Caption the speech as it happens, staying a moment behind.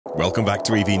Welcome back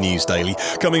to EV News Daily.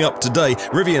 Coming up today,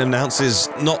 Rivian announces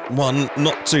not one,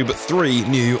 not two, but three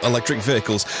new electric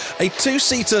vehicles. A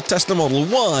two-seater Tesla Model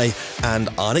Y and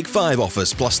IONIQ5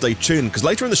 offers. Plus, stay tuned, because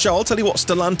later in the show, I'll tell you what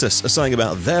Stellantis are saying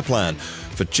about their plan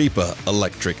for cheaper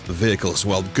electric vehicles.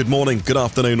 Well, good morning, good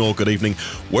afternoon, or good evening,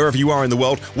 wherever you are in the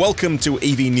world. Welcome to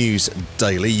EV News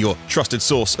Daily, your trusted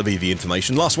source of EV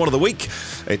information. Last one of the week.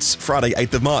 It's Friday,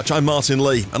 8th of March. I'm Martin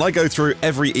Lee, and I go through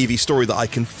every EV story that I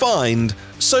can find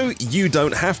so you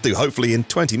don't have to. Hopefully in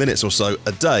 20 minutes or so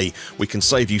a day, we can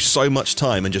save you so much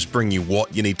time and just bring you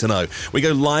what you need to know. We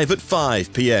go live at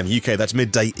 5 p.m. UK, that's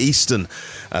midday Eastern.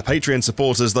 Patreon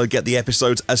supporters, though, get the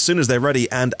episodes as soon as they're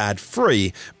ready and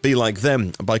ad-free. Be like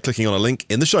them by clicking on a link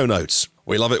in the show notes.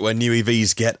 We love it when new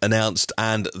EVs get announced,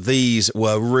 and these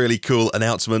were really cool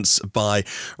announcements by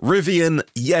Rivian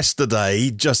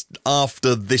yesterday, just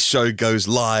after this show goes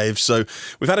live. So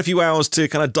we've had a few hours to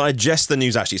kind of digest the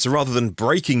news, actually. So rather than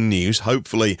breaking news,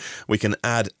 hopefully we can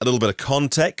add a little bit of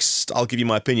context. I'll give you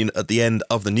my opinion at the end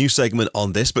of the news segment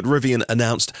on this, but Rivian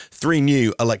announced three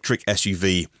new electric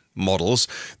SUV models,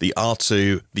 the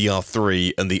R2, the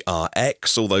R3 and the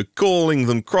RX, although calling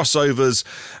them crossovers,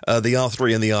 the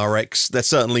R3 and the RX, they're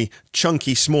certainly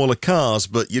chunky, smaller cars,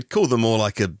 but you'd call them more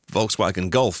like a Volkswagen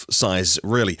Golf size,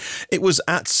 really. It was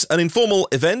at an informal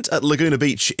event at Laguna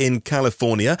Beach in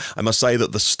California. I must say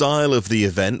that the style of the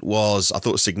event was, I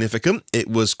thought, significant. It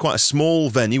was quite a small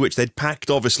venue, which they'd packed,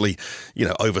 obviously,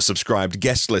 oversubscribed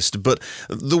guest list, but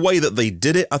the way that they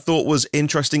did it, I thought, was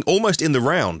interesting. Almost in the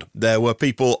round, there were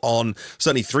people on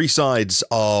certainly three sides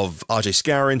of RJ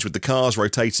Scaringe with the cars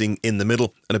rotating in the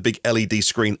middle and a big LED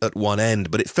screen at one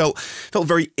end. But it felt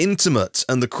very intimate,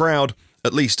 and the crowd,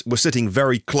 at least, were sitting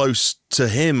very close to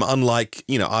him, unlike,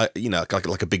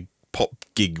 like a big pop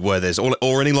gig where there's,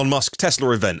 or an Elon Musk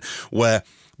Tesla event where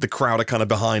the crowd are kind of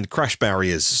behind crash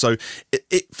barriers. So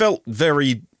it felt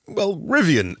very, well,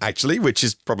 Rivian, actually, which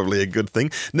is probably a good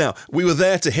thing. Now, we were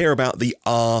there to hear about the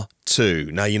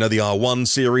R2. Now, you know the R1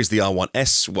 series, the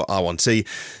R1S, R1T.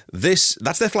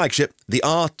 That's their flagship. The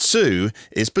R2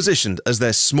 is positioned as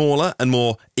their smaller and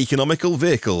more economical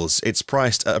vehicles. It's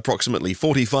priced at approximately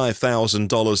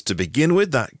 $45,000 to begin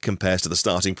with. That compares to the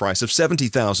starting price of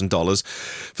 $70,000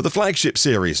 for the flagship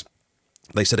series.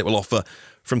 They said it will offer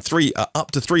from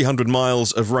up to 300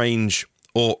 miles of range,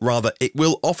 or rather, it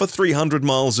will offer 300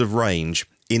 miles of range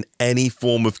in any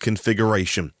form of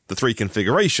configuration. The three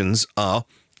configurations are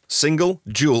single,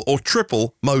 dual, or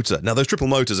triple motor. Now, those triple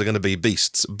motors are going to be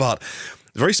beasts, but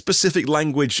very specific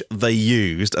language they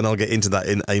used, and I'll get into that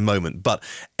in a moment. But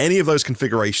any of those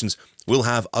configurations will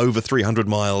have over 300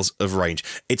 miles of range.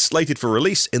 It's slated for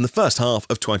release in the first half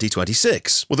of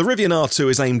 2026. Well, the Rivian R2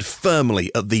 is aimed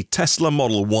firmly at the Tesla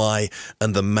Model Y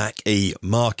and the Mach-E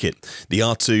market. The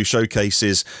R2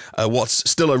 showcases what's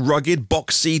still a rugged,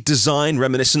 boxy design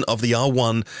reminiscent of the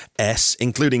R1S,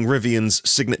 including Rivian's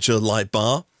signature light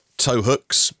bar, tow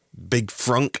hooks, big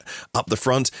frunk up the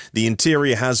front. The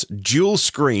interior has dual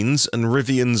screens and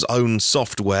Rivian's own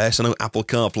software, so no Apple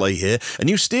CarPlay here. A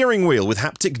new steering wheel with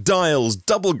haptic dials,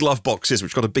 double glove boxes,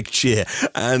 which got a big cheer,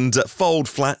 and fold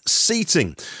flat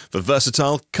seating for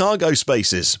versatile cargo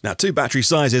spaces. Now, two battery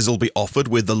sizes will be offered,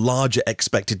 with the larger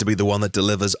expected to be the one that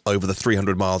delivers over the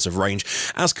 300 miles of range,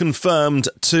 as confirmed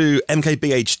to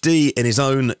MKBHD in his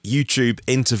own YouTube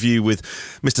interview with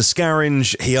Mr.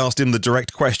 Scaringe. He asked him the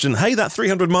direct question, hey, that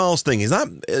 300 miles thing, is that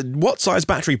what size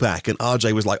battery pack? And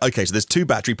RJ was like, okay, so there's two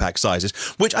battery pack sizes,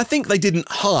 which I think they didn't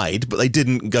hide, but they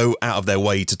didn't go out of their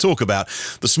way to talk about.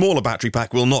 The smaller battery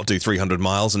pack will not do 300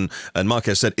 miles, and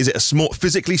Marquez said, is it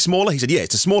physically smaller? He said, yeah,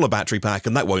 it's a smaller battery pack,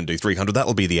 and that won't do 300.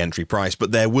 That'll be the entry price,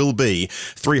 but there will be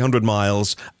 300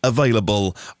 miles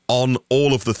available on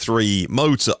all of the three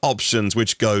motor options,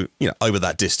 which go, over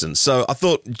that distance. So I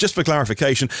thought, just for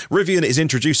clarification, Rivian is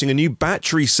introducing a new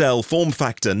battery cell form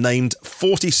factor named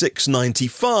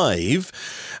 4695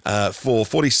 for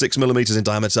 46 millimeters in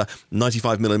diameter,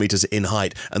 95 millimeters in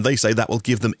height, and they say that will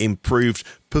give them improved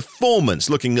performance.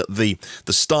 Looking at the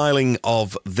styling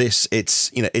of this,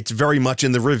 it's very much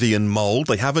in the Rivian mold.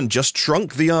 They haven't just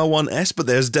shrunk the R1S, but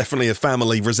there's definitely a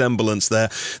family resemblance there.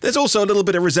 There's also a little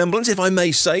bit of resemblance, if I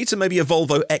may say, to maybe a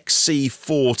Volvo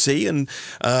XC40, and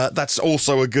that's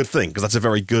also a good thing, because that's a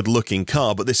very good looking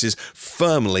car, but this is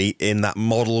firmly in that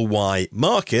Model Y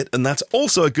market, and that's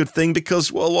also a good thing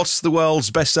because, well, what's the world's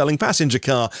best-selling passenger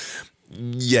car?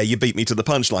 Yeah, you beat me to the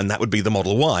punchline. That would be the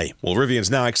Model Y. Well,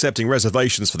 Rivian's now accepting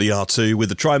reservations for the R2 with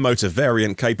the tri-motor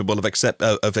variant capable of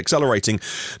accelerating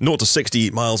 0 to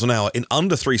 60 miles an hour in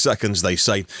under 3 seconds, they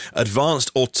say. Advanced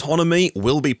autonomy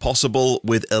will be possible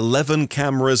with 11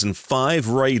 cameras and 5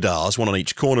 radars, one on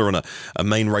each corner and a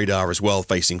main radar as well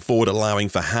facing forward, allowing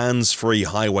for hands-free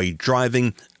highway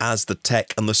driving as the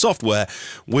tech and the software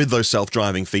with those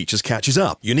self-driving features catches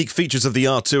up. Unique features of the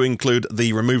R2 include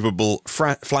the removable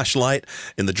flashlight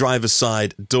in the driver's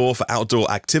side door for outdoor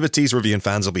activities. Rivian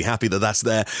fans will be happy that that's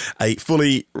there. A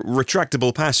fully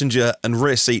retractable passenger and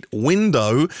rear seat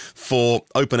window for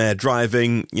open-air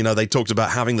driving. You know, they talked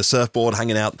about having the surfboard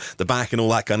hanging out the back and all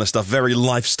that kind of stuff. Very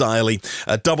lifestyle-y.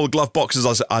 Double glove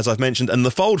boxes, as I've mentioned, and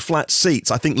the fold-flat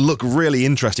seats, I think, look really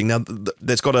interesting. Now,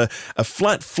 there's got a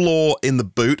flat floor in the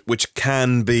boot, which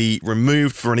can be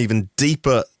removed for an even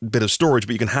deeper bit of storage,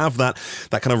 but you can have that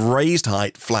kind of raised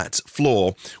height flat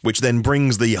floor, which then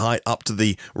brings the height up to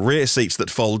the rear seats that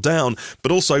fold down,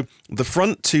 but also the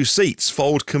front 2 seats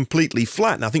fold completely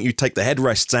flat. Now, I think you take the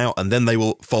headrests out and then they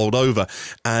will fold over,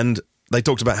 and they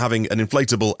talked about having an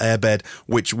inflatable airbed,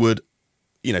 which would,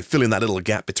 you know, fill in that little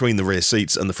gap between the rear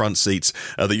seats and the front seats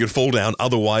that you'd fall down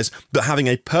otherwise, but having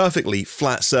a perfectly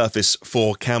flat surface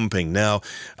for camping. Now,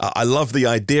 I love the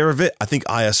idea of it. I think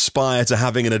I aspire to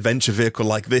having an adventure vehicle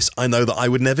like this. I know that I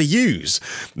would never use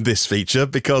this feature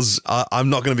because I'm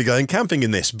not going to be going camping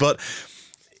in this, but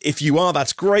if you are,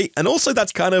 that's great. And also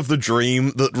that's kind of the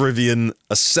dream that Rivian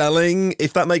are selling,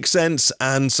 if that makes sense.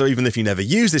 And so even if you never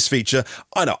use this feature,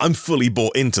 I know, I'm fully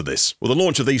bought into this. Well, the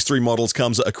launch of these 3 models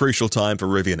comes at a crucial time for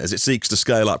Rivian as it seeks to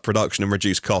scale up production and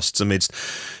reduce costs amidst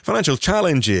financial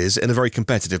challenges in a very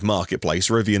competitive marketplace.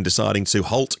 Rivian deciding to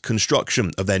halt construction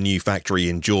of their new factory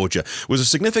in Georgia was a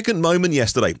significant moment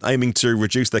yesterday, aiming to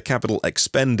reduce their capital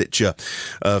expenditure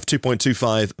of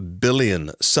 $2.25 billion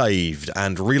saved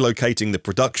and relocating the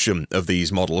production of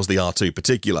these models, the R2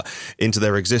 particular, into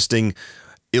their existing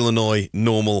Illinois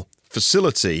Normal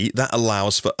facility that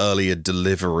allows for earlier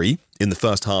delivery in the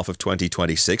first half of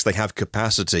 2026. They have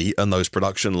capacity on those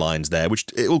production lines there, which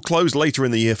it will close later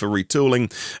in the year for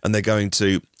retooling, and they're going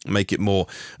to make it more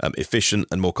efficient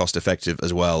and more cost-effective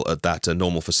as well at that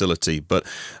normal facility. But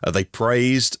they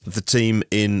praised the team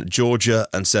in Georgia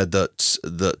and said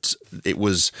that it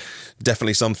was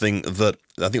definitely something that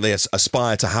I think they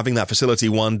aspire to having that facility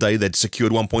one day. They'd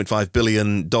secured $1.5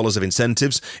 billion of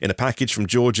incentives in a package from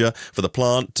Georgia for the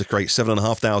plant to create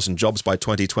 7,500 jobs by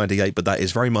 2028, but that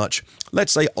is very much,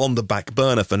 let's say, on the back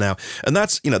burner for now. And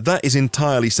that's, you know, that is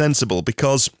entirely sensible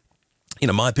because, you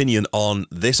know, my opinion on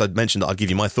this, I'd mentioned that I'll give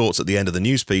you my thoughts at the end of the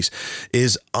news piece,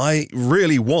 is I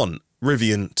really want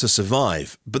Rivian to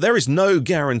survive, but there is no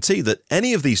guarantee that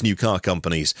any of these new car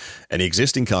companies, any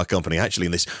existing car company actually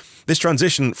in this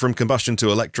transition from combustion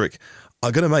to electric,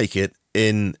 are going to make it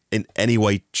in any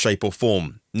way, shape or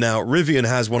form. Now, Rivian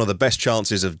has one of the best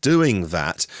chances of doing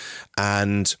that,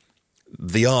 and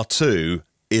the R2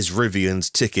 is Rivian's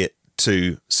ticket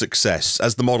to success,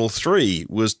 as the Model 3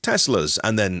 was Tesla's,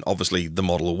 and then obviously the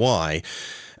Model Y.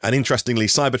 And interestingly,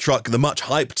 Cybertruck, the much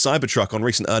hyped Cybertruck on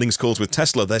recent earnings calls with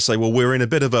Tesla, they say, well, we're in a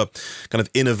bit of a kind of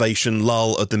innovation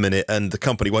lull at the minute, and the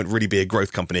company won't really be a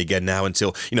growth company again now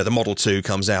until, you know, the Model 2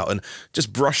 comes out, and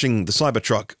just brushing the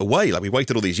Cybertruck away. Like, we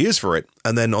waited all these years for it.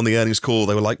 And then on the earnings call,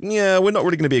 they were like, yeah, we're not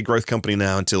really going to be a growth company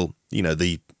now until, you know,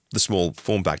 the small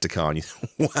form factor car. And you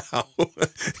think, wow,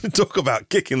 talk about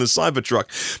kicking the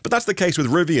Cybertruck. But that's the case with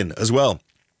Rivian as well.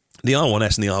 The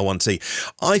R1S and the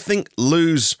R1T, I think,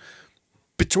 lose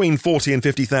between $40,000 and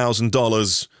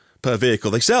 $50,000 per vehicle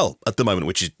they sell at the moment,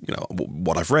 which is, you know,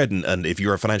 what I've read. And if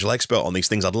you're a financial expert on these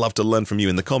things, I'd love to learn from you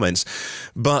in the comments.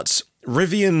 But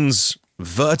Rivian's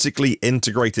vertically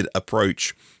integrated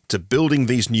approach to building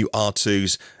these new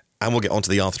R2s, and we'll get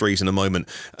onto the R3s in a moment,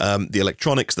 the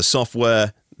electronics, the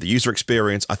software, the user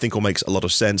experience, I think all makes a lot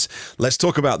of sense. Let's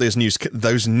talk about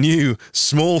those new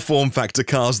small form factor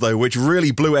cars, though, which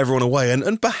really blew everyone away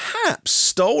and perhaps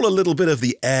stole a little bit of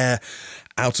the air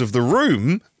out of the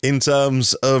room in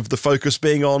terms of the focus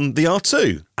being on the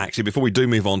R2. Actually, before we do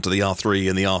move on to the R3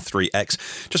 and the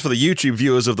R3X, just for the YouTube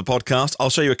viewers of the podcast, I'll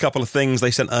show you a couple of things.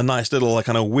 They sent a nice little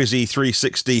kind of whizzy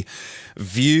 360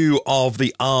 view of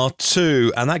the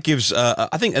R2, and that gives,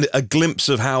 I think, a glimpse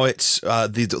of how it's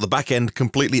the back end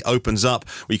completely opens up,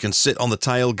 where you can sit on the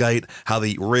tailgate, how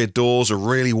the rear doors are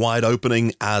really wide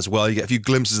opening as well. You get a few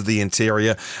glimpses of the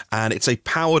interior, and it's a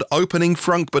powered opening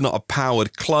front, but not a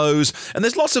powered close. And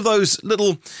there's lots of those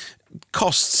little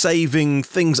cost-saving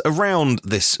things around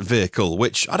this vehicle,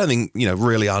 which I don't think,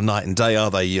 really are night and day,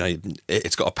 are they?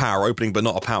 It's got a power opening but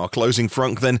not a power closing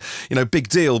front, then, big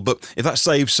deal. But if that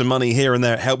saves some money here and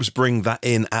there, it helps bring that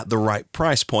in at the right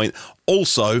price point.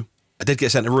 Also, I did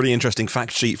get sent a really interesting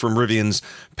fact sheet from Rivian's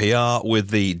PR with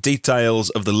the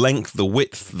details of the length, the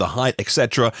width, the height,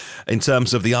 etc. in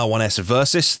terms of the R1S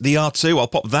versus the R2. I'll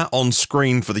pop that on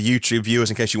screen for the YouTube viewers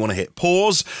in case you want to hit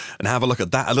pause and have a look at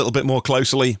that a little bit more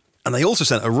closely. And they also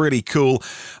sent a really cool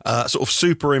sort of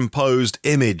superimposed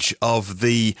image of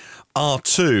the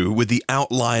R2 with the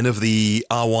outline of the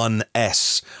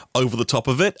R1S over the top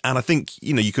of it. And I think,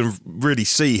 you can really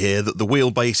see here that the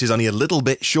wheelbase is only a little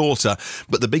bit shorter,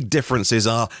 but the big differences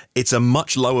are it's a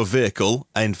much lower vehicle.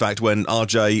 In fact, when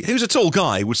RJ, who's a tall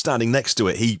guy, was standing next to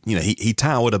it, he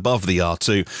towered above the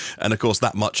R2. And of course,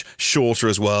 that much shorter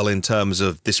as well in terms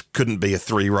of this couldn't be a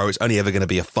 3-row. It's only ever going to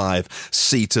be a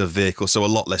 5-seater vehicle, so a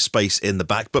lot less space in the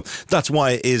back. But that's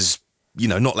why it is,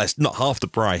 not half the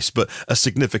price, but a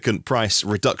significant price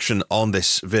reduction on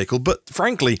this vehicle. But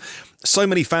frankly, so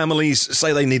many families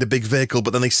say they need a big vehicle,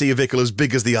 but then they see a vehicle as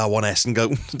big as the R1S and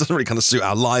go, it doesn't really kind of suit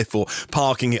our life, or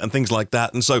parking it and things like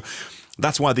that. And so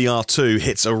that's why the R2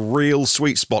 hits a real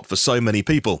sweet spot for so many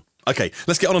people. Okay,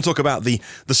 let's get on and talk about the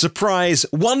surprise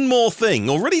one more thing,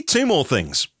 or really two more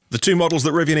things. The two models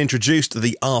that Rivian introduced,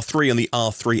 the R3 and the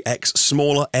R3X,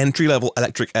 smaller entry-level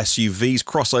electric SUVs,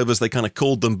 crossovers they kind of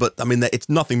called them, but I mean, it's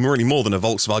nothing really more than a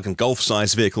Volkswagen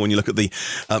Golf-sized vehicle when you look at the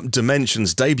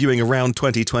dimensions, debuting around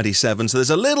 2027. So there's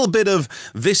a little bit of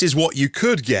this is what you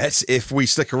could get if we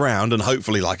stick around, and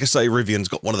hopefully, like I say, Rivian's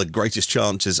got one of the greatest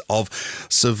chances of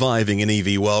surviving in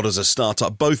EV world as a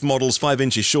startup. Both models 5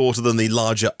 inches shorter than the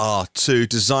larger R2,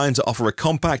 designed to offer a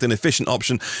compact and efficient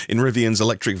option in Rivian's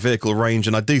electric vehicle range,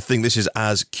 and I do think this is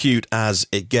as cute as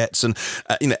it gets. And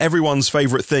everyone's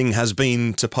favorite thing has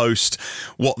been to post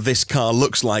what this car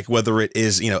looks like, whether it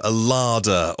is a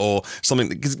Lada or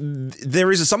something.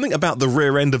 There is something about the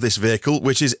rear end of this vehicle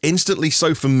which is instantly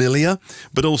so familiar,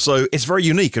 but also it's very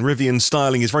unique, and Rivian's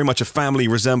styling is very much a family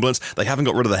resemblance. They haven't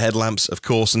got rid of the headlamps, of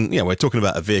course, and we're talking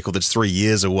about a vehicle that's 3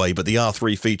 years away, but the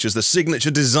R3 features the signature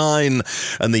design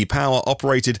and the power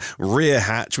operated rear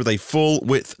hatch with a full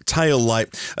width tail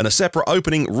light and a separate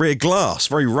opening rear glass,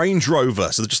 very Range Rover.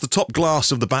 So just the top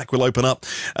glass of the back will open up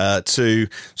to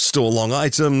store long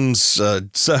items,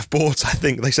 surfboards, I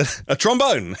think they said, a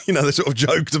trombone. They sort of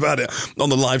joked about it on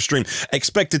the live stream.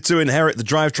 Expected to inherit the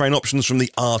drivetrain options from the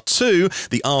R2,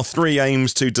 the R3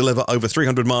 aims to deliver over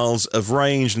 300 miles of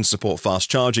range and support fast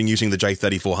charging using the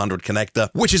J3400 connector,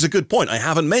 which is a good point. I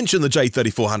haven't mentioned the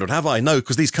J3400, have I? No,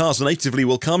 because these cars natively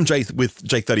will come with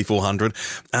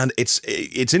J3400, and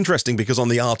it's interesting because on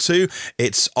the R2,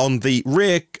 it's on the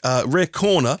rear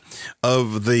corner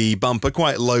of the bumper,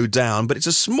 quite low down, but it's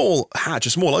a small hatch, a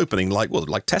small opening, like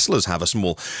Teslas have a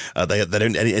small. They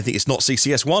don't anything. It's not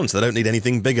CCS1, so they don't need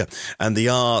anything bigger. And the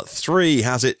R3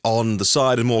 has it on the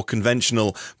side, a more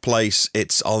conventional place.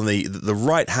 It's on the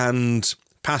right hand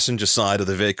passenger side of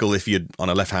the vehicle if you're on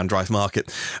a left-hand drive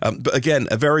market. But again,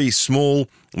 a very small,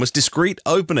 almost discreet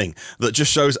opening that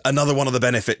just shows another one of the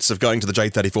benefits of going to the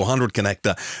J3400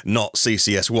 connector, not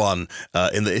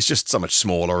CCS1, in that it's just so much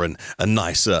smaller and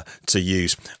nicer to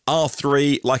use.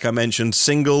 R3, like I mentioned,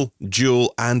 single,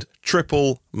 dual and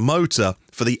triple motor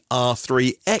for the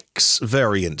R3X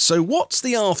variant. So what's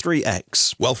the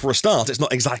R3X? Well, for a start, it's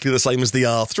not exactly the same as the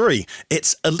R3.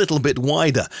 It's a little bit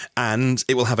wider, and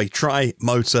it will have a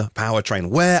tri-motor powertrain.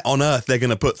 Where on earth they're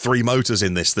going to put 3 motors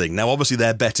in this thing? Now, obviously,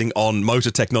 they're betting on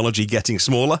motor technology getting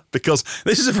smaller, because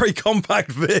this is a very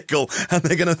compact vehicle, and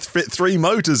they're going to fit 3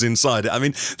 motors inside it. I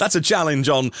mean, that's a challenge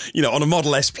on a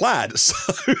Model S Plaid,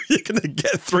 so you're going to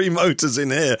get 3 motors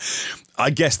in here. I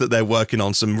guess that they're working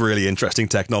on some really interesting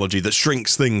technology that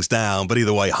shrinks things down, but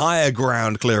either way, higher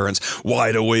ground clearance,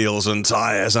 wider wheels and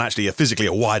tyres, and actually physically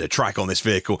a wider track on this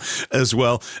vehicle as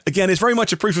well. Again, it's very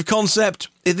much a proof of concept.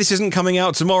 This isn't coming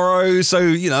out tomorrow, so,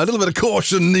 a little bit of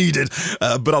caution needed.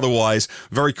 But otherwise,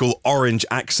 very cool orange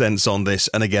accents on this.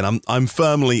 And again, I'm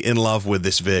firmly in love with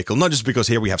this vehicle, not just because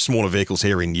here we have smaller vehicles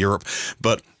here in Europe,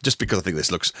 but just because I think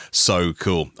this looks so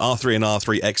cool. R3 and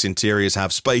R3X interiors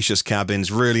have spacious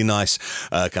cabins, really nice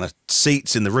kind of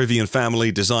seats in the Rivian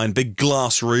family design, big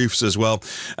glass roofs as well.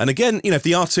 And again, if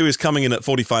the R2 is coming in at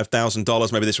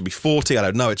 $45,000, maybe this would be 40. I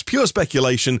don't know. It's pure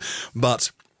speculation,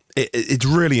 but it's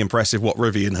really impressive what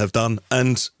Rivian have done.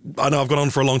 And I know I've gone on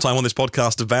for a long time on this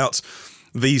podcast about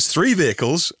these 3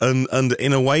 vehicles, and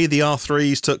in a way, the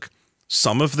R3s took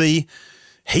some of the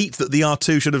heat that the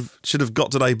R2 should have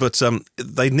got today, but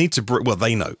they need to. Well,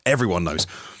 they know. Everyone knows.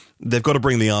 They've got to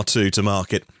bring the R2 to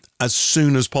market as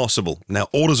soon as possible. Now,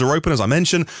 orders are open, as I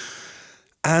mentioned,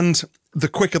 and the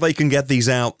quicker they can get these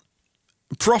out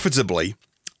profitably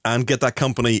and get that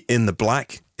company in the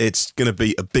black, it's going to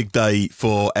be a big day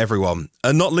for everyone.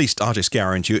 And not least RJ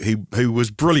Scarinci, who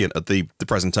was brilliant at the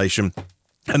presentation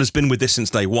and has been with this since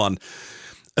day one.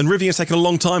 And Rivian's taken a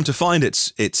long time to find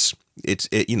its place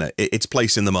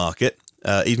in the market.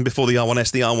 Even before the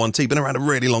R1S, the R1T, been around a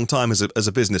really long time as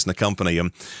a business and a company.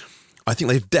 And I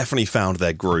think they've definitely found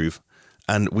their groove.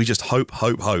 And we just hope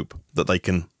that they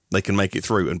can make it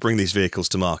through and bring these vehicles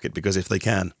to market, because if they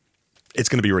can, it's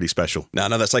going to be really special. Now, I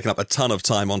know that's taken up a ton of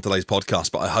time on today's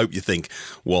podcast, but I hope you think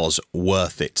was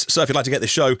worth it. So if you'd like to get this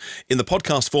show in the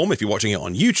podcast form, if you're watching it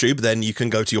on YouTube, then you can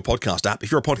go to your podcast app. If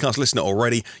you're a podcast listener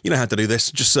already, you know how to do this.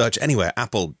 Just search anywhere,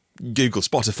 Apple, Google,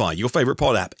 Spotify, your favourite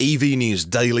pod app, EV News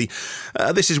Daily.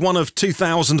 This is one of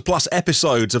 2,000 plus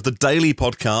episodes of the Daily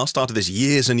Podcast. Started this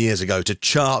years and years ago to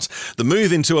chart the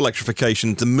move into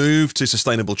electrification, the move to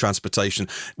sustainable transportation.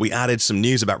 We added some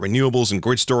news about renewables and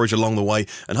grid storage along the way,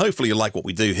 and hopefully you like what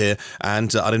we do here.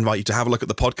 And I'd invite you to have a look at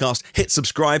the podcast, hit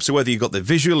subscribe, so whether you've got the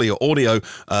visual or audio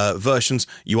versions,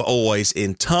 you are always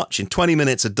in touch. In 20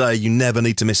 minutes a day, you never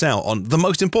need to miss out on the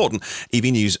most important EV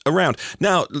news around.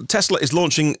 Now, Tesla is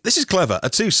launching, this is clever, a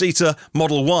two-seater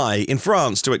Model Y in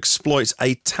France to exploit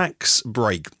a tax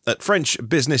break. French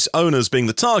business owners being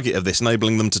the target of this,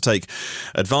 enabling them to take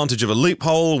advantage of a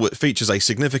loophole which features a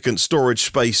significant storage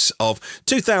space of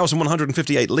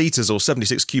 2,158 litres or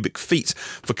 76 cubic feet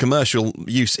for commercial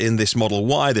use in this Model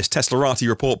Y. This Teslarati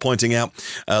report pointing out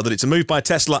that it's a move by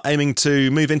Tesla aiming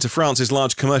to move into France's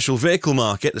large commercial vehicle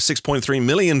market, the 6.3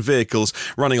 million vehicles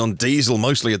running on diesel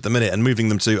mostly at the minute, and moving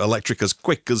them to electric as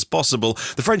quick as possible.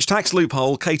 The French tax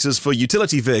loophole caters for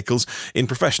utility vehicles in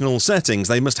professional settings.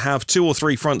 They must have 2 or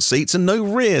 3 front seats and no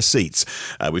rear seats.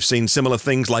 We've seen similar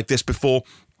things like this before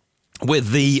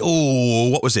with the,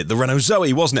 what was it? The Renault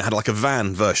Zoe, wasn't it? Had like a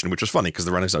van version, which was funny because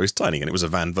the Renault Zoe is tiny and it was a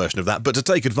van version of that. But to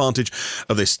take advantage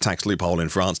of this tax loophole in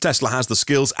France, Tesla has the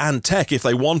skills and tech, if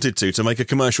they wanted to make a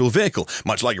commercial vehicle,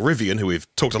 much like Rivian, who we've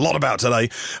talked a lot about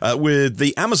today, with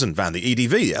the Amazon van, the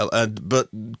EDV. But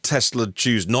Tesla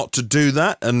choose not to do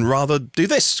that and rather do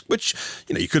this, which,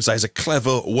 you could say is a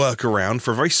clever workaround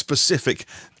for a very specific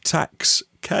tax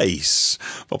case.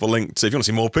 Pop a link to, if you want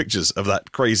to see more pictures of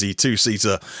that crazy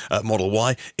two-seater Model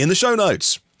Y, in the show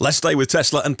notes. Let's stay with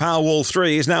Tesla, and Powerwall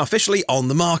 3 is now officially on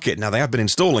the market. Now, they have been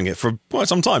installing it for quite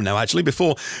some time now, actually,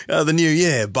 before the new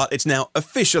year, but it's now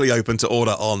officially open to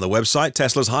order on the website.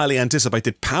 Tesla's highly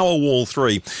anticipated Powerwall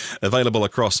 3, available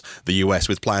across the US,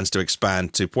 with plans to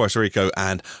expand to Puerto Rico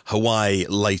and Hawaii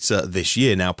later this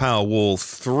year. Now, Powerwall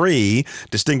 3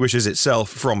 distinguishes itself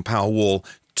from Powerwall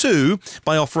 2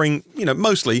 by offering,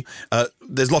 mostly,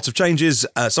 there's lots of changes,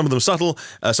 some of them subtle,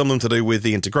 some of them to do with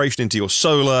the integration into your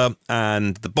solar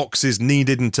and the boxes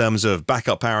needed in terms of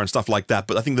backup power and stuff like that.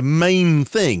 But I think the main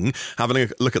thing, having a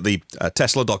look at the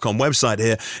Tesla.com website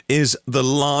here, is the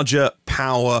larger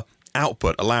power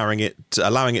output, allowing it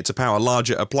to power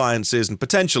larger appliances and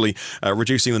potentially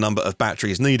reducing the number of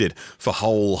batteries needed for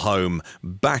whole home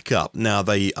backup. Now,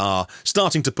 they are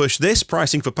starting to push this.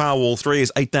 Pricing for Powerwall 3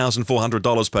 is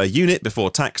 $8,400 per unit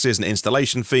before taxes and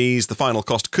installation fees. The final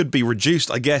cost could be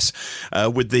reduced, I guess,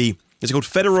 with the, is it called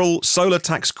federal solar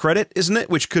tax credit, isn't it?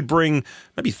 Which could bring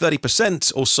maybe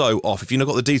 30% or so off. If you've not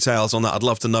got the details on that, I'd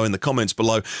love to know in the comments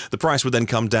below. The price would then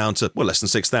come down to, less than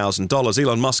 $6,000.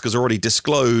 Elon Musk has already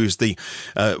disclosed the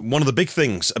one of the big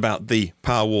things about the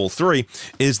Powerwall 3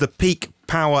 is the peak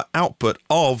power output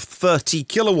of 30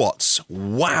 kilowatts.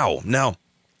 Wow. Now,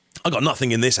 I've got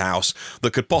nothing in this house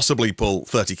that could possibly pull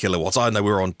 30 kilowatts. I know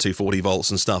we're on 240 volts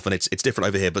and stuff, and it's different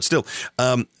over here, but still,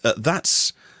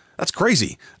 that's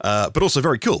crazy, but also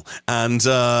very cool. And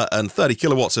 30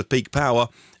 kilowatts of peak power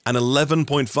and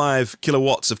 11.5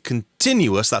 kilowatts of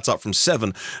continuous, that's up from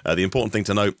 7. The important thing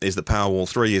to note is that Powerwall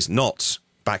 3 is not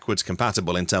backwards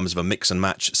compatible in terms of a mix and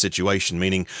match situation,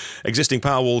 meaning existing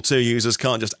Powerwall 2 users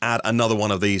can't just add another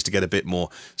one of these to get a bit more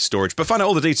storage. But find out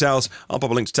all the details. I'll pop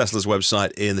a link to Tesla's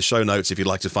website in the show notes if you'd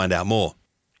like to find out more.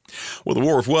 Well, the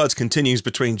war of words continues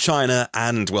between China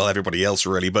and, everybody else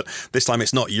really, but this time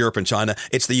it's not Europe and China,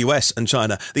 it's the US and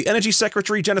China. The Energy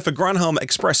Secretary Jennifer Granholm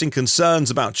expressing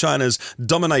concerns about China's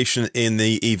domination in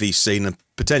the EV scene and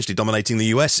potentially dominating the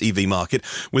US EV market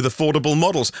with affordable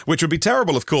models, which would be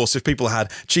terrible, of course, if people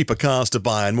had cheaper cars to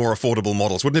buy and more affordable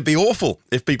models. Wouldn't it be awful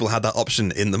if people had that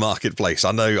option in the marketplace?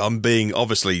 I know I'm being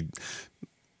obviously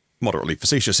moderately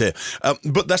facetious here.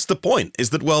 But that's the point, is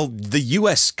that, the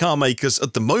US car makers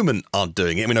at the moment aren't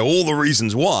doing it. We know all the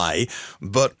reasons why,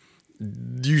 but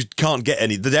you can't get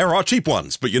any. There are cheap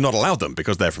ones, but you're not allowed them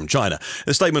because they're from China.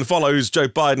 The statement follows Joe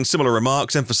Biden's similar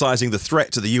remarks, emphasizing the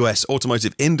threat to the US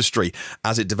automotive industry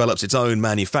as it develops its own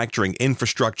manufacturing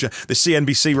infrastructure. The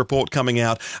CNBC report coming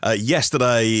out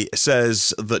yesterday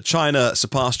says that China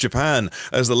surpassed Japan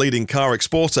as the leading car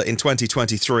exporter in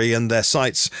 2023, and their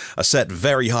sights are set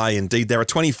very high indeed. There are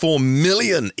 24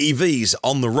 million EVs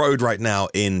on the road right now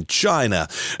in China.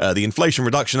 The Inflation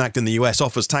Reduction Act in the US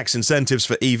offers tax incentives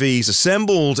for EVs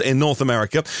assembled in North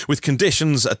America, with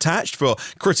conditions attached for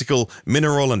critical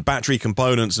mineral and battery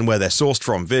components and where they're sourced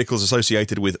from, vehicles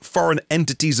associated with foreign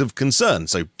entities of concern.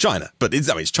 So China, but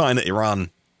it's China, Iran,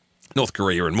 North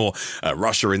Korea and more,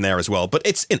 Russia in there as well. But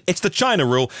it's the China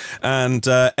rule, and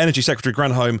Energy Secretary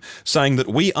Granholm saying that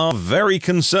we are very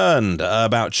concerned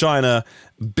about China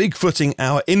bigfooting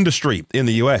our industry in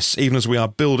the US, even as we are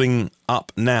building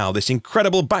up now this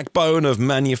incredible backbone of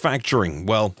manufacturing.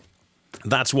 Well,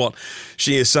 that's what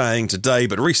she is saying today,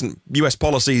 but recent US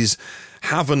policies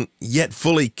haven't yet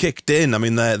fully kicked in. I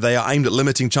mean, they are aimed at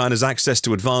limiting China's access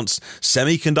to advanced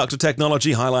semiconductor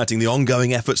technology, highlighting the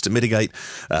ongoing efforts to mitigate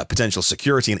potential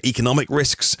security and economic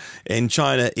risks in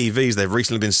China EVs. They've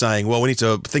recently been saying, well, we need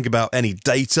to think about any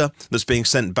data that's being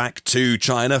sent back to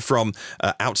China from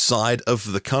outside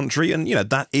of the country. And,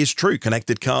 that is true.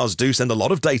 Connected cars do send a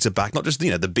lot of data back, not just, the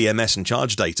BMS and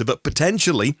charge data, but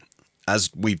potentially,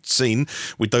 as we've seen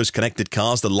with those connected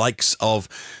cars, the likes of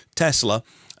Tesla,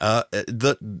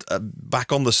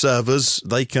 back on the servers,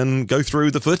 they can go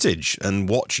through the footage and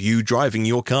watch you driving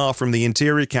your car from the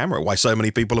interior camera. Why so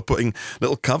many people are putting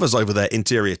little covers over their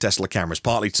interior Tesla cameras,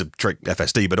 partly to trick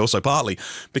FSD, but also partly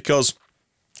because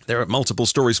there are multiple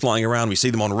stories flying around. We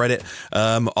see them on Reddit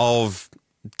of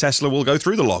Tesla will go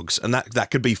through the logs, and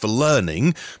that could be for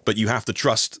learning, but you have to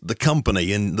trust the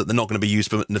company and that they're not going to be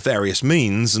used for nefarious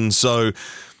means. And so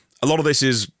a lot of this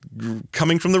is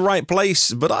coming from the right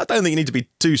place, but I don't think you need to be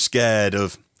too scared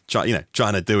of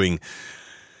China doing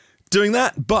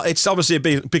that. But it's obviously a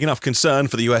big enough concern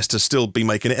for the US to still be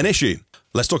making it an issue.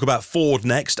 Let's talk about Ford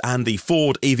next, and the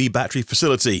Ford EV battery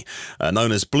facility,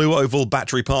 known as Blue Oval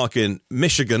Battery Park in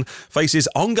Michigan, faces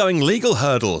ongoing legal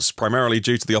hurdles, primarily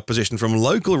due to the opposition from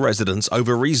local residents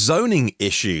over rezoning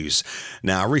issues.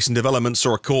 Now, recent developments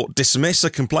saw a court dismiss a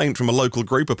complaint from a local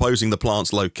group opposing the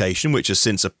plant's location, which has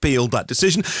since appealed that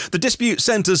decision. The dispute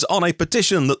centres on a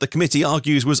petition that the committee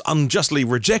argues was unjustly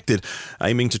rejected,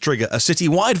 aiming to trigger a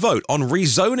citywide vote on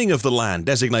rezoning of the land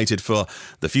designated for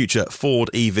the future Ford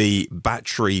EV battery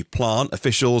plant.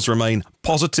 Officials remain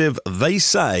positive, they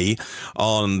say,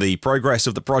 on the progress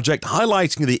of the project,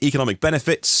 highlighting the economic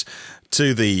benefits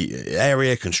to the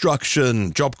area,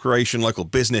 construction, job creation, local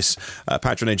business,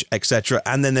 patronage, etc.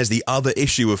 And then there's the other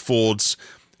issue of Ford's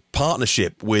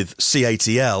partnership with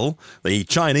CATL, the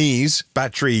Chinese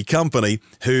battery company,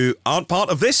 who aren't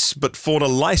part of this, but Ford are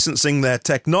licensing their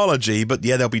technology. But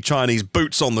yeah, there'll be Chinese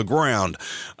boots on the ground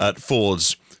at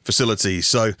Ford's facility.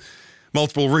 So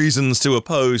multiple reasons to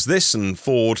oppose this, and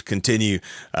Ford continue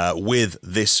with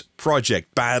this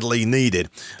project. Badly needed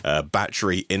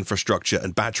battery infrastructure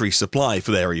and battery supply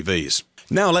for their EVs.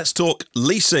 Now let's talk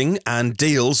leasing and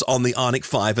deals on the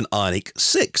IONIQ5 and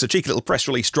IONIQ6. A cheeky little press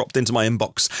release dropped into my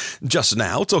inbox just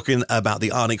now talking about the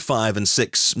IONIQ5 and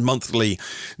 6 monthly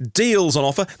deals on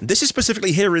offer. This is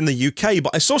specifically here in the UK,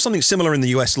 but I saw something similar in the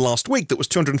US last week that was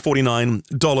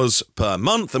 $249 per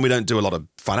month, and we don't do a lot of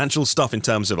financial stuff in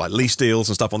terms of like lease deals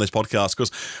and stuff on this podcast,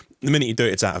 because the minute you do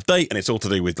it, it's out of date, and it's all to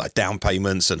do with like down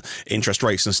payments and interest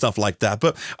rates and stuff like that.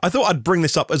 But I thought I'd bring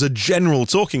this up as a general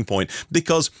talking point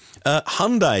because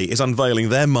Hyundai is unveiling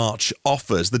their March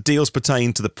offers. The deals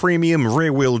pertain to the premium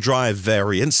rear-wheel drive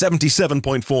variant,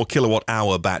 77.4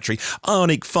 kilowatt-hour battery,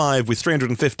 IONIQ5 with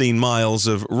 315 miles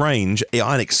of range,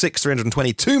 IONIQ6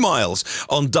 322 miles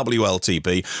on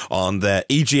WLTP on their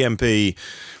EGMP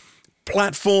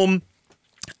platform.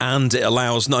 And it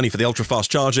allows not only for the ultra-fast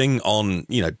charging on,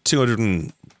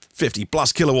 250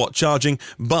 plus kilowatt charging,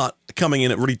 but coming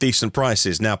in at really decent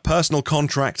prices. Now, personal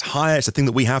contract hire, it's a thing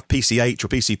that we have, PCH or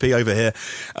PCP over here.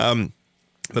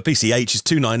 The PCH is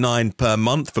 $299 per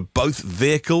month for both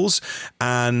vehicles,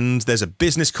 and there's a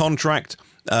business contract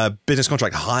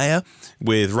hire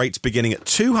with rates beginning at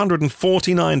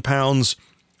 £249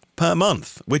 per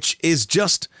month, which is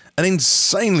just an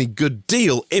insanely good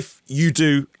deal if you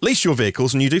do lease your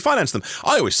vehicles and you do finance them.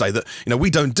 I always say that, we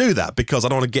don't do that because I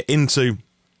don't want to get into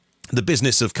the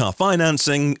business of car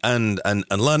financing and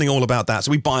learning all about that.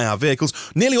 So we buy our vehicles,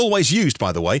 nearly always used,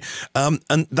 by the way, and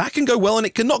that can go well and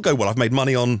it can not go well. I've made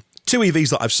money on 2 EVs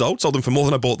that I've sold them for more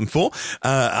than I bought them for.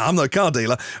 I'm no car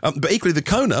dealer, but equally the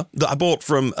Kona that I bought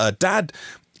from Dad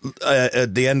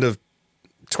at the end of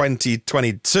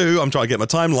 2022, I'm trying to get my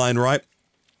timeline right,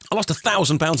 I lost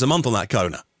 £1,000 a month on that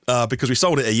Kona. Because we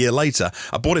sold it a year later.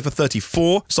 I bought it for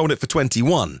 34, sold it for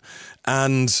 21,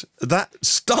 and that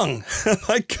stung.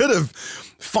 I could have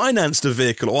financed a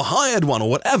vehicle or hired one or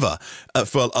whatever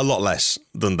for a lot less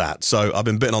than that. So I've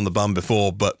been bitten on the bum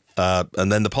before, but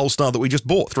and then the Polestar that we just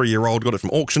bought, 3-year-old, got it from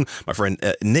auction. My friend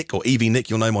Nick, or EV Nick,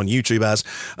 you'll know him on YouTube as,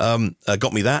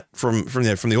 got me that from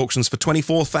the auctions for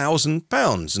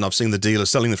 £24,000, and I've seen the dealers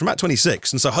selling them for about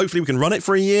 26. And so hopefully we can run it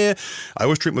for a year. I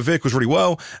always treat my vehicles really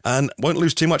well and won't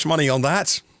lose too much money on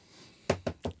that.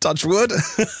 Touch wood.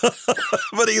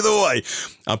 But either way,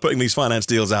 I'm putting these finance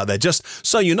deals out there just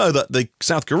so you know that the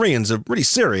South Koreans are really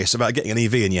serious about getting an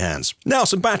EV in your hands. Now,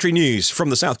 some battery news from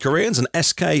the South Koreans. And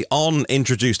SK On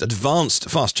introduced advanced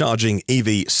fast-charging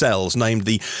EV cells named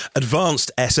the Advanced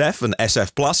SF and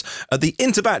SF Plus at the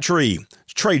Interbattery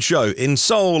trade show in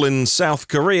Seoul in South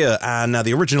Korea. And now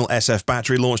the original SF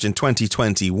battery, launched in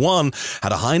 2021,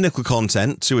 had a high nickel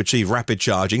content to achieve rapid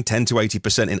charging, 10 to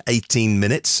 80% in 18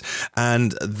 minutes.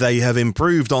 And they have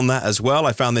improved on that as well.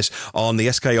 I found this on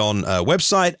the SK On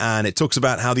website, and it talks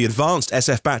about how the advanced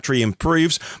SF battery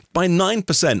improves by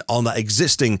 9% on that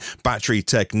existing battery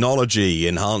technology,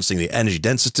 enhancing the energy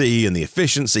density and the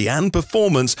efficiency and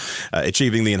performance,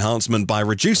 achieving the enhancement by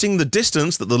reducing the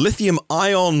distance that the lithium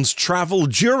ions travel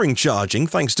during charging,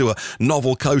 thanks to a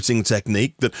novel coating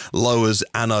technique that lowers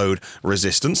anode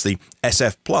resistance. The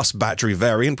SF Plus battery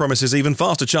variant promises even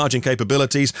faster charging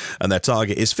capabilities, and their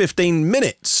target is 15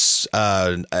 minutes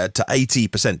to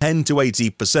 80%, 10 to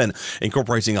 80%,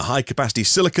 incorporating a high-capacity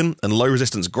silicon and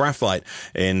low-resistance graphite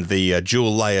in the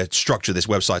dual layer structure this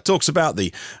website talks about.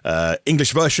 The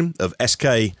English version of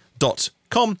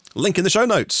sk.com, link in the show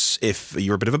notes if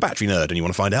you're a bit of a battery nerd and you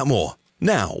want to find out more.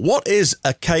 Now, what is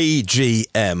a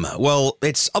KGM? Well,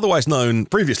 it's otherwise known,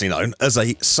 previously known, as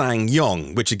a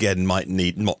SsangYong, which again might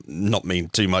not mean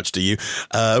too much to you,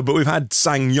 but we've had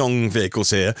SsangYong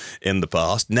vehicles here in the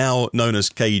past, now known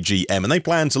as KGM, and they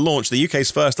plan to launch the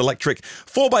UK's first electric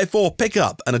 4x4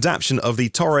 pickup, an adaptation of the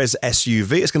Torres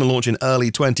SUV. It's going to launch in early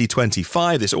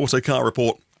 2025. This Autocar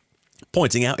report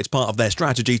pointing out it's part of their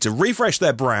strategy to refresh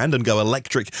their brand and go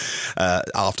electric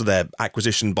after their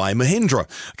acquisition by Mahindra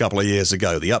a couple of years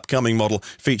ago. The upcoming model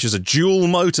features a dual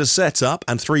motor setup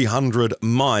and 300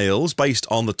 miles based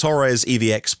on the Torres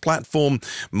EVX platform,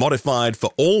 modified for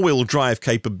all-wheel drive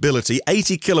capability,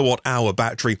 80 kilowatt-hour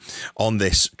battery on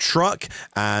this truck,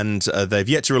 and they've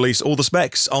yet to release all the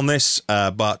specs on this,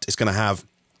 but it's going to have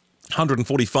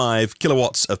 145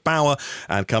 kilowatts of power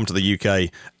and come to the UK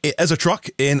as a truck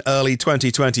in early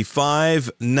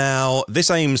 2025. Now, this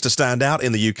aims to stand out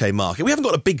in the UK market. We haven't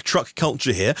got a big truck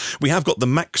culture here. We have got the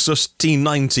Maxus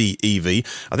T90 EV.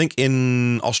 I think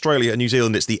in Australia and New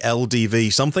Zealand it's the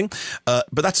LDV something, but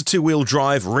that's a two-wheel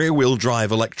drive, rear-wheel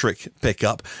drive electric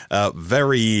pickup.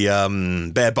 Very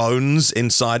bare bones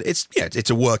inside. It's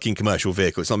a working commercial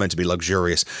vehicle. It's not meant to be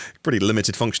luxurious. Pretty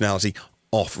limited functionality.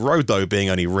 Off-road, though, being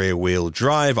only rear-wheel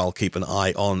drive. I'll keep an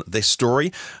eye on this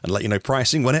story and let you know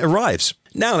pricing when it arrives.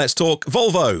 Now let's talk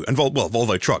Volvo. And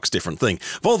Volvo Trucks, different thing.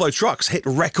 Volvo Trucks hit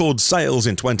record sales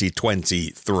in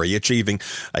 2023, achieving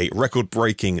a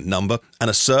record-breaking number and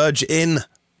a surge in,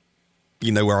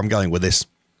 you know where I'm going with this,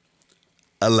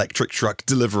 electric truck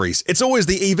deliveries. It's always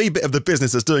the EV bit of the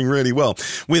business that's doing really well,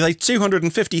 with a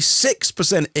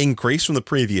 256% increase from the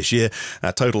previous year.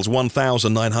 That totals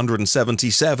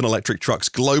 1,977 electric trucks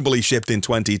globally shipped in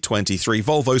 2023.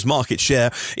 Volvo's market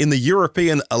share in the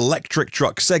European electric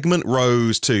truck segment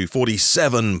rose to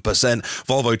 47%.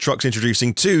 Volvo Trucks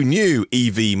introducing two new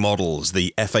EV models,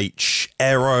 the FH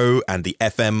Aero and the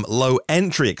FM Low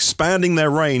Entry, expanding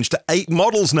their range to 8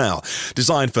 models now,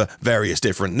 designed for various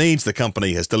different needs. The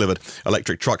company has delivered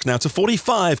electric trucks now to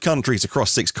 45 countries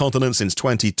across 6 continents since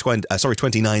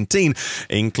 2019,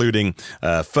 including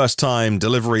first-time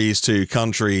deliveries to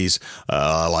countries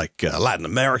like Latin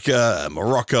America,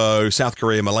 Morocco, South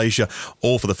Korea, Malaysia,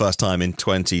 all for the first time in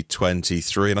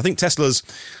 2023. And I think Tesla's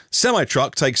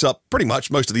semi-truck takes up pretty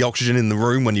much most of the oxygen in the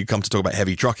room when you come to talk about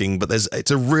heavy trucking, but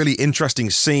it's a really interesting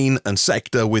scene and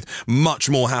sector with much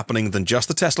more happening than just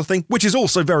the Tesla thing, which is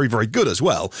also very, very good as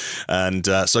well. And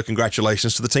so congratulations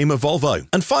to the team of Volvo.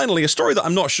 And finally, a story that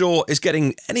I'm not sure is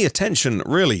getting any attention,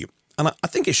 really, and I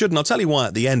think it should, and I'll tell you why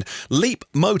at the end.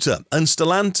 Leapmotor and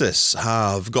Stellantis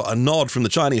have got a nod from the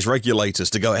Chinese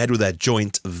regulators to go ahead with their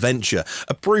joint venture.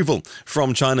 Approval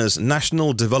from China's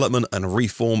National Development and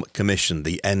Reform Commission,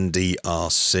 the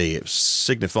NDRC. It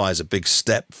signifies a big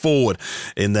step forward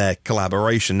in their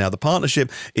collaboration. Now, the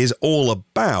partnership is all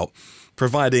about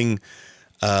providing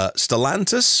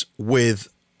Stellantis with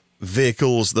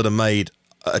vehicles that are made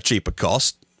at a cheaper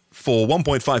cost, for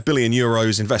 1.5 billion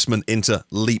euros investment into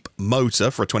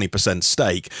Leapmotor for a 20%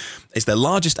 stake. It's their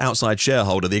largest outside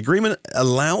shareholder. The agreement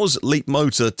allows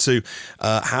Leapmotor to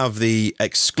have the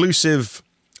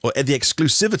exclusivity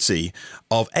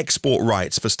of export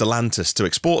rights for Stellantis to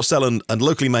export, sell and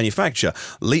locally manufacture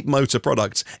Leapmotor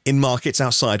products in markets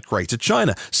outside Greater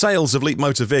China. Sales of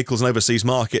Leapmotor vehicles in overseas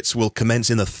markets will commence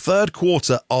in the third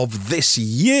quarter of this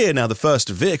year. Now, the first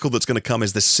vehicle that's going to come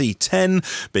is the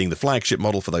C10, being the flagship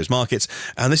model for those markets.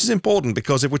 And this is important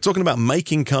because if we're talking about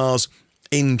making cars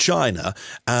in China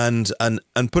and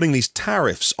putting these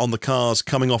tariffs on the cars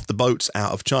coming off the boats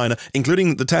out of China,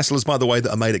 including the Teslas, by the way, that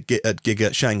are made at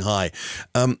Giga Shanghai,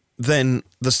 then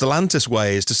the Stellantis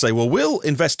way is to say, well, we'll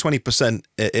invest 20%,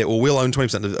 or we'll own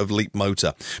 20% of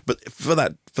Leapmotor, but for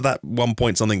that 1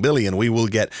 point something billion, we will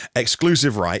get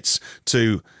exclusive rights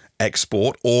to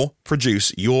export or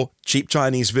produce your cheap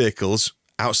Chinese vehicles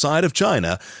outside of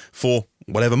China for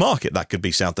whatever market. That could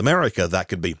be South America, that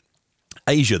could be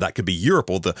Asia, that could be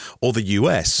Europe or the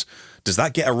US. Does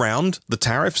that get around the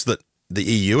tariffs that the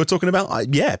EU are talking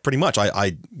about? Yeah, pretty much.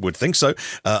 I would think so.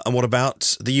 And what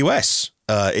about the US?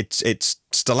 It's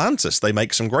Stellantis. They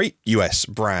make some great US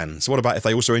brands. What about if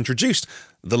they also introduced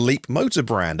the Leapmotor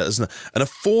brand as an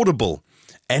affordable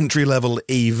entry-level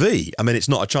EV? I mean, it's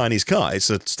not a Chinese car.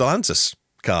 It's a Stellantis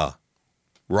car,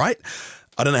 right?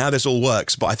 I don't know how this all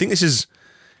works, but I think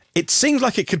it seems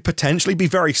like it could potentially be a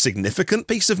very significant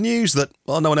piece of news that,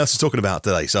 well, no one else is talking about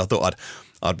today, so I thought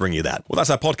I'd bring you that. Well, that's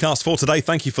our podcast for today.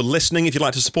 Thank you for listening. If you'd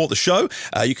like to support the show,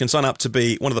 you can sign up to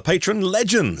be one of the patron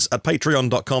legends at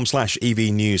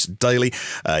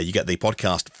patreon.com/EVNewsDaily. You get the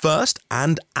podcast first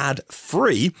and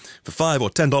ad-free for $5 or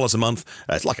 $10 a month.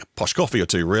 It's like a posh coffee or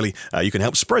two, really. You can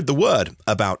help spread the word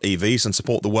about EVs and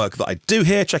support the work that I do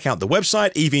here. Check out the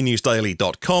website,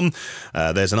 evnewsdaily.com.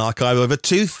 There's an archive of over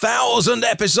 2,000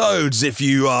 episodes if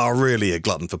you are really a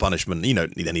glutton for punishment. You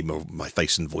don't need any more of my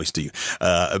face and voice, do you?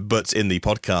 But in the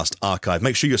podcast archive,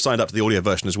 make sure you're signed up to the audio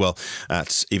version as well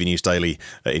at EV News Daily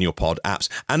in your pod apps,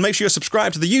 and make sure you're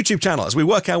subscribed to the YouTube channel as we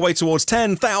work our way towards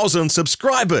 10,000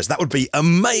 subscribers. That would be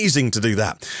amazing to do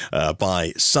that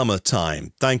by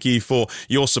summertime. Thank you for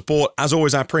your support. As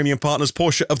always, our premium partners: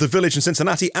 Porsche of the Village in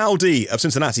Cincinnati, Audi of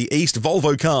Cincinnati East,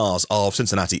 Volvo Cars of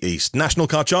Cincinnati East, National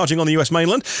Car Charging on the US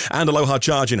mainland, and Aloha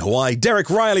Charge in Hawaii, Derek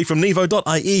Riley from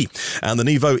Nevo.ie, and the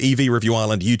Nevo EV Review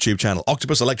Island YouTube channel,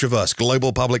 Octopus Electroverse,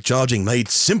 global public charging made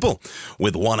simple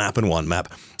with one app and one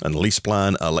map, and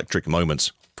LeasePlan Electric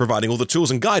Moments, providing all the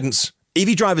tools and guidance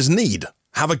EV drivers need.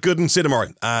 Have a good and see you tomorrow.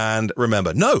 And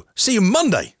remember, no, see you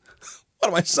Monday. What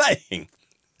am I saying?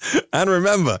 And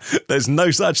remember, there's no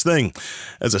such thing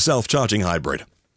as a self-charging hybrid.